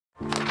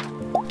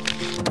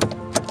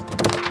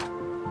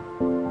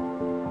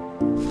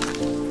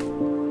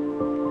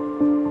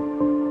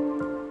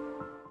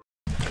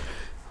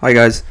Hi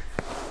guys,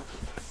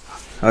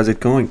 how's it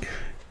going?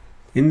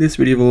 In this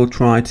video we'll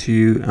try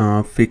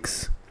to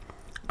fix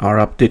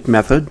our update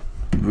method,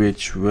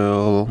 which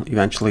will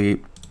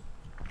eventually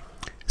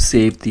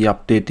save the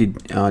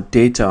updated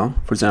data.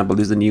 For example,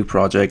 this is a new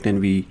project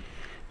and we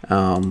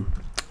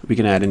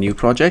can add a new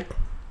project,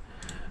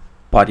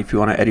 but if you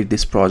want to edit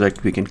this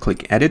project we can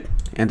click edit,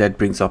 and that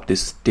brings up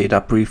this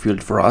data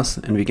pre-filled for us,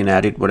 and we can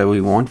edit whatever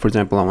we want. For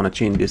example, I want to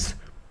change this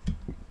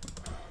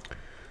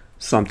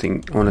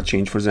something I want to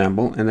change, for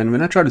example, and then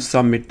when I try to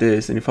submit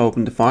this, and if I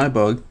open the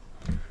Firebug,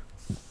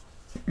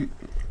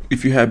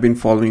 if you have been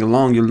following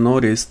along, you'll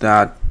notice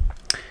that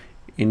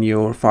in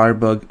your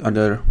Firebug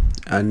under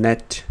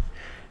net,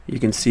 you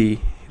can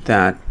see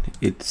that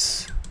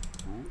it's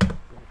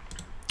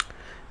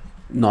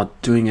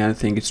not doing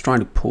anything. It's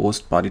trying to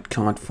post, but it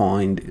can't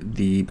find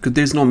because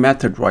there's no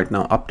method right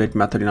now, update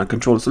method in our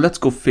controller. So let's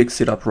go fix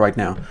it up right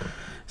now.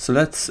 So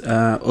let's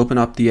open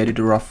up the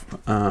editor of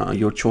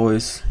your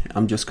choice.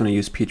 I'm just going to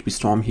use PHP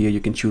Storm here. You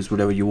can choose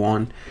whatever you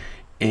want,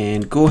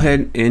 and go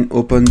ahead and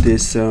open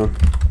this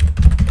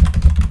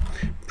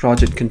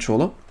project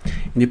controller.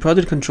 In the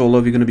project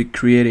controller, we're going to be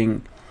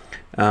creating,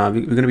 we're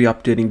going to be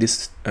updating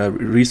this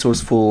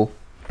resourceful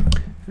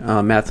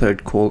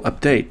method called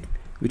update,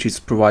 which is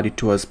provided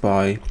to us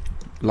by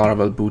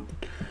Laravel boot,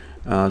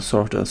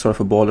 sort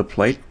of a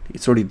boilerplate.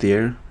 It's already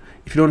there.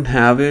 If you don't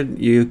have it,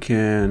 you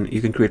can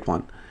create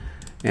one.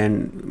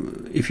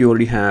 And if you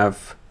already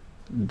have,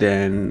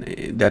 then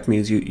that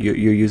means you're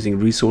using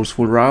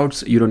resourceful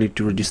routes. You don't need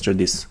to register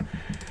this.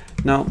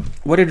 Now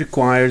what it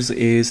requires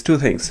is two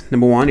things.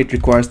 Number one, it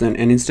requires an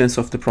instance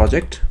of the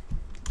project,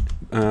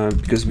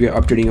 because we are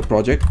updating a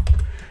project.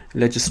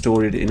 Let's just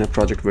store it in a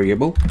project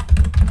variable.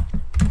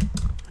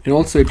 And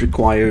also it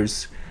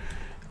requires,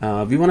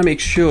 we want to make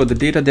sure the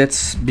data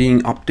that's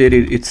being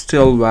updated, it's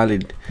still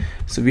valid.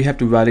 So we have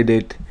to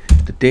validate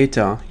the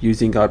data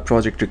using our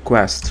project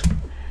request.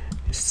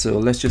 So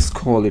let's just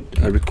call it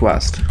a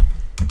request.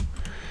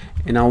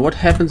 And now what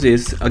happens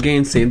is,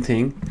 again, same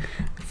thing.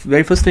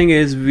 Very first thing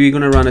is we're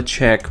going to run a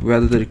check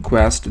whether the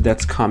request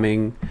that's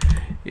coming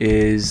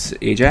is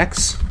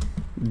Ajax.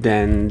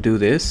 Then do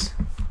this.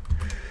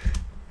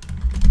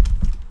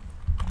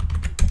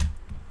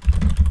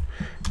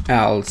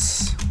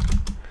 Else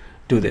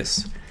do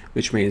this,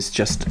 which means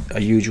just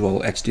a usual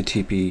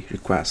HTTP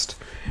request.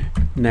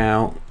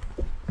 Now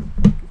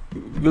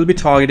we'll be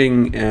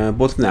targeting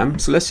both of them.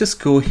 So let's just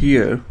go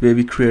here where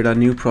we create a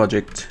new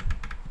project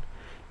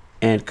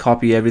and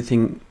copy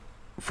everything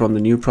from the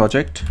new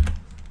project.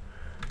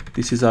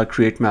 This is our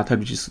create method,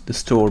 which is the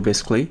store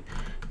basically,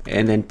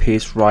 and then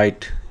paste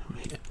right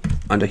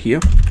under here.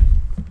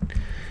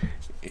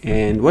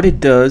 And what it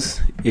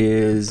does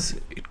is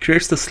it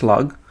creates the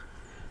slug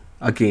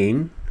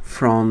again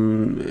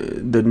from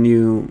the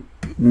new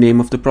name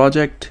of the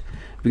project.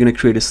 We're going to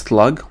create a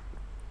slug.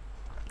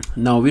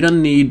 Now we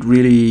don't need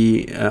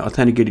really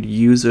authenticated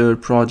user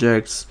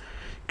projects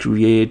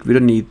create. We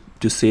don't need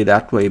to say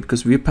that way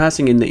because we're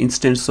passing in the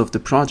instance of the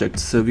project,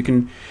 so we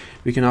can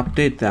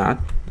update that.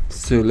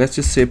 So let's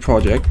just say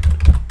project,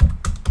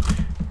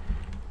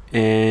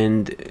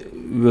 and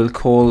we'll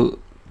call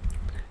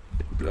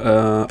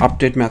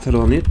update method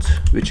on it,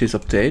 which is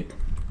update,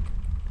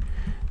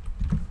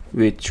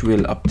 which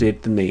will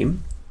update the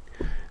name,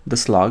 the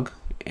slug,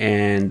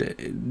 and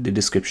the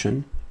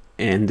description,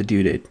 and the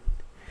due date.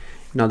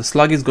 Now the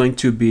slug is going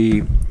to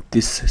be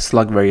this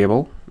slug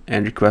variable,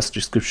 and request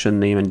description,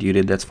 name, and due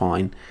date. That's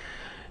fine.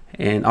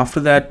 And after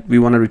that, we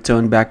want to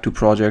return back to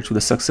project with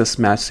a success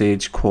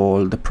message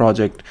called the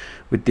project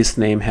with this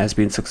name has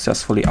been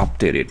successfully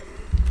updated.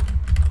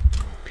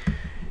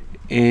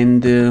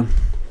 And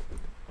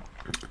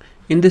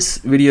in this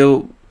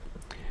video,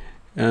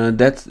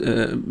 that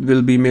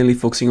will be mainly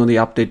focusing on the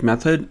update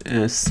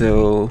method.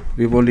 So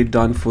we've already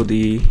done for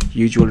the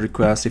usual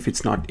request. If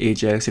it's not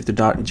Ajax, if the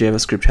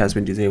JavaScript has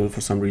been disabled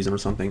for some reason or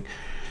something,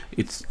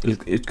 it's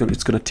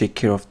gonna take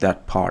care of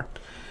that part.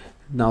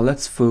 Now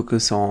let's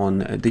focus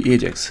on the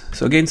Ajax.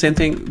 So again, same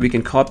thing. We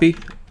can copy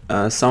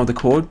some of the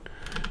code,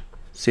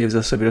 saves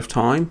us a bit of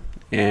time,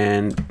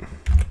 and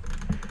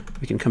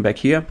we can come back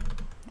here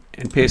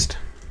and paste.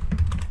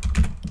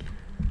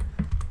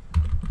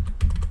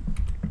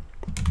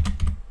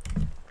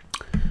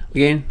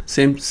 Again,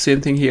 same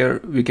thing here.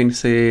 We can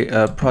say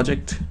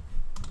project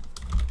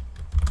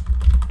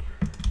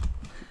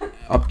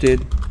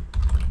update,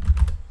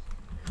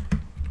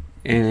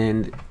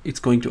 and it's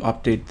going to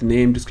update the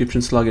name,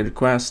 description, slug, and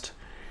request.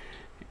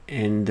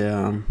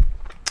 And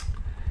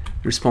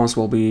response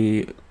will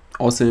be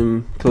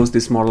awesome. Close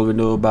this modal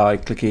window by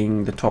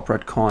clicking the top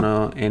right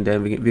corner, and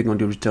then we're going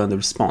to return the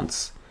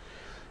response,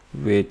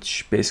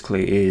 which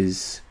basically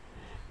is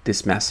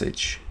this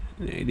message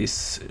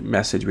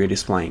we're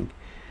displaying,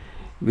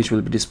 which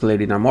will be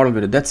displayed in our model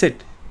window. That's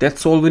it.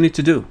 That's all we need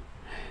to do.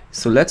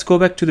 So let's go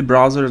back to the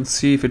browser and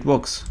see if it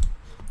works.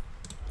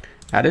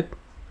 Add it.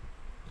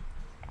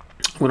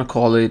 I'm gonna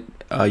call it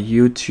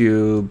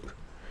YouTube.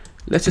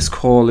 Let's just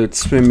call it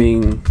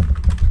swimming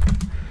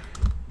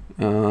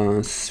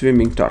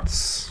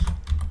tuts.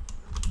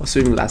 or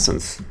swimming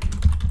lessons.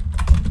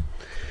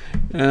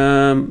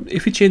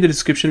 If we change the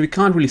description, we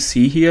can't really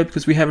see here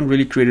because we haven't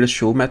really created a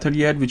show method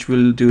yet, which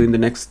we'll do in the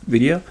next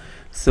video.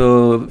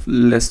 So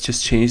let's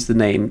just change the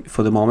name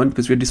for the moment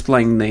because we're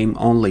displaying name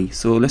only.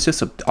 So let's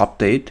just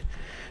update.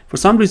 For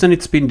some reason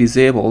it's been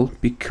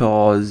disabled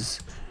because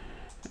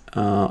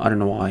I don't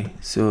know why.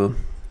 So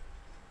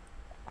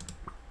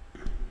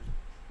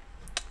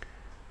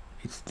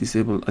it's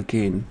disabled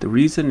again. The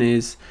reason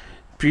is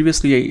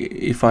previously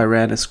if I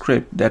ran a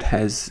script that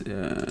has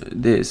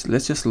this,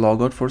 let's just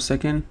log out for a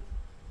second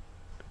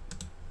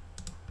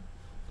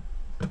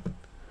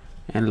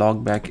and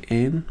log back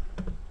in.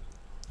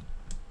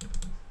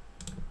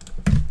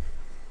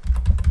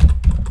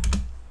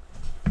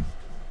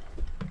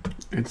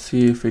 And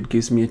see if it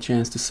gives me a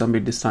chance to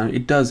submit this time.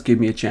 It does give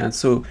me a chance.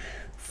 So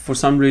for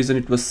some reason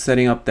it was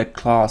setting up that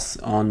class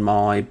on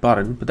my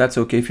button, but that's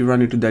okay. If you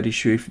run into that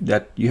issue, if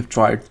that you have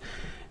tried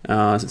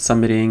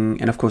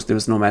submitting and of course there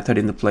was no method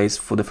in the place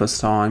for the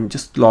first time,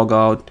 just log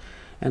out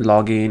and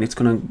log in. It's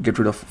gonna get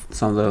rid of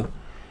some of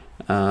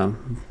the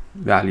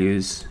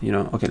values, you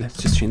know. Okay,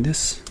 let's just change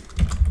this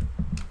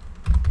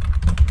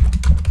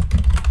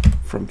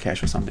from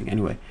cache or something.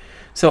 Anyway,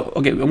 so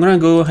okay, I'm gonna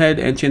go ahead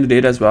and change the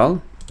date as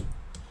well,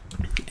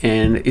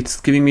 and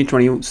it's giving me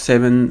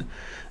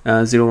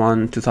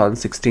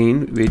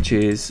 27/01/2016, which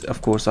is,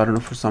 of course, I don't know,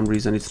 for some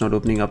reason it's not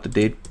opening up the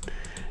date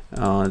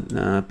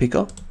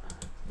picker.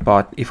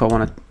 But if I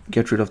want to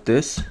get rid of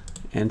this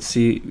and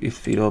see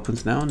if it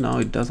opens now, no,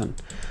 it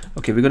doesn't.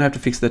 Okay, we're gonna have to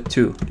fix that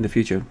too in the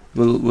future.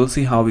 We'll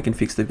see how we can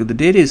fix that, because the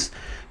data is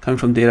coming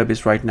from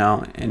database right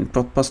now, and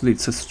possibly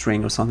it's a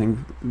string or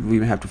something. We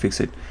may have to fix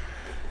it.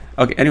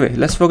 Okay, anyway,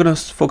 let's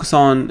focus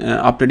on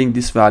updating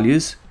these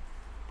values.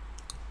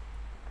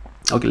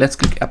 Okay, let's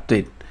click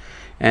update,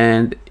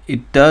 and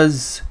it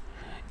does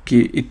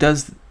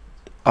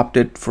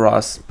update for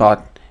us.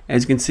 But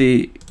as you can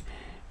see,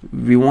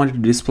 we want to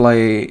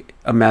display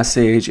a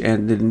message,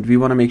 and then we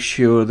want to make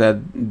sure that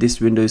this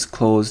window is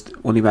closed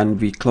only when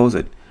we close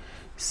it.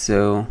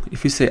 So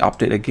if you say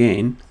update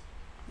again,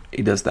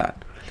 it does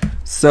that.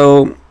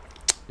 So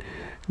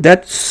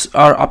that's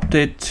our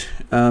update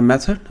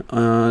method.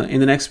 In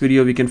the next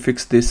video we can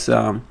fix this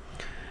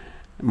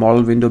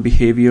model window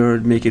behavior,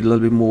 make it a little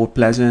bit more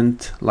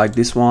pleasant, like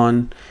this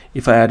one.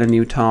 If I add a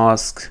new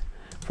task,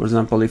 for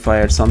example, if I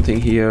add something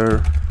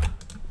here,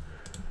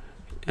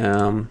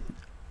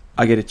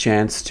 I get a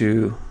chance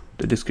to,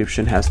 the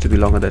description has to be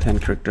longer than 10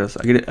 characters.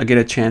 I get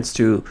a chance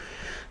to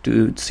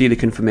see the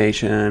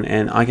confirmation,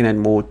 and I can add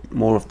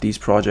more of these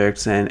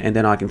projects, and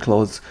then I can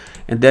close,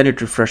 and then it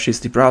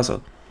refreshes the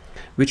browser,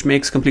 which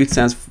makes complete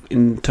sense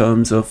in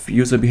terms of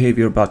user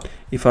behavior. But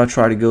if I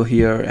try to go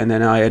here and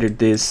then I edit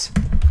this,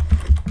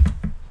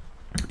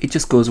 it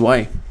just goes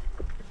away.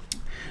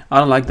 I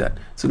don't like that.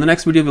 So in the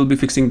next video we'll be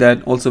fixing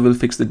that. Also we'll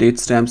fix the date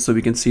stamps so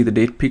we can see the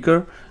date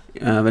picker.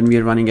 When we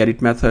are running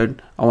edit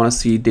method, I want to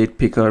see date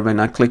picker. When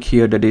I click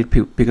here, the date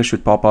picker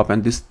should pop up,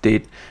 and this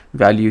date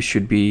value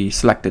should be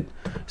selected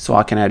so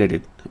I can edit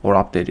it or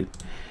update it.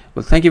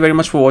 Well, thank you very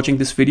much for watching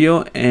this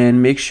video,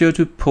 and make sure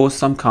to post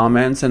some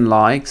comments and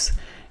likes,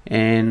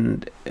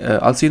 and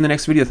I'll see you in the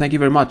next video. Thank you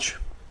very much.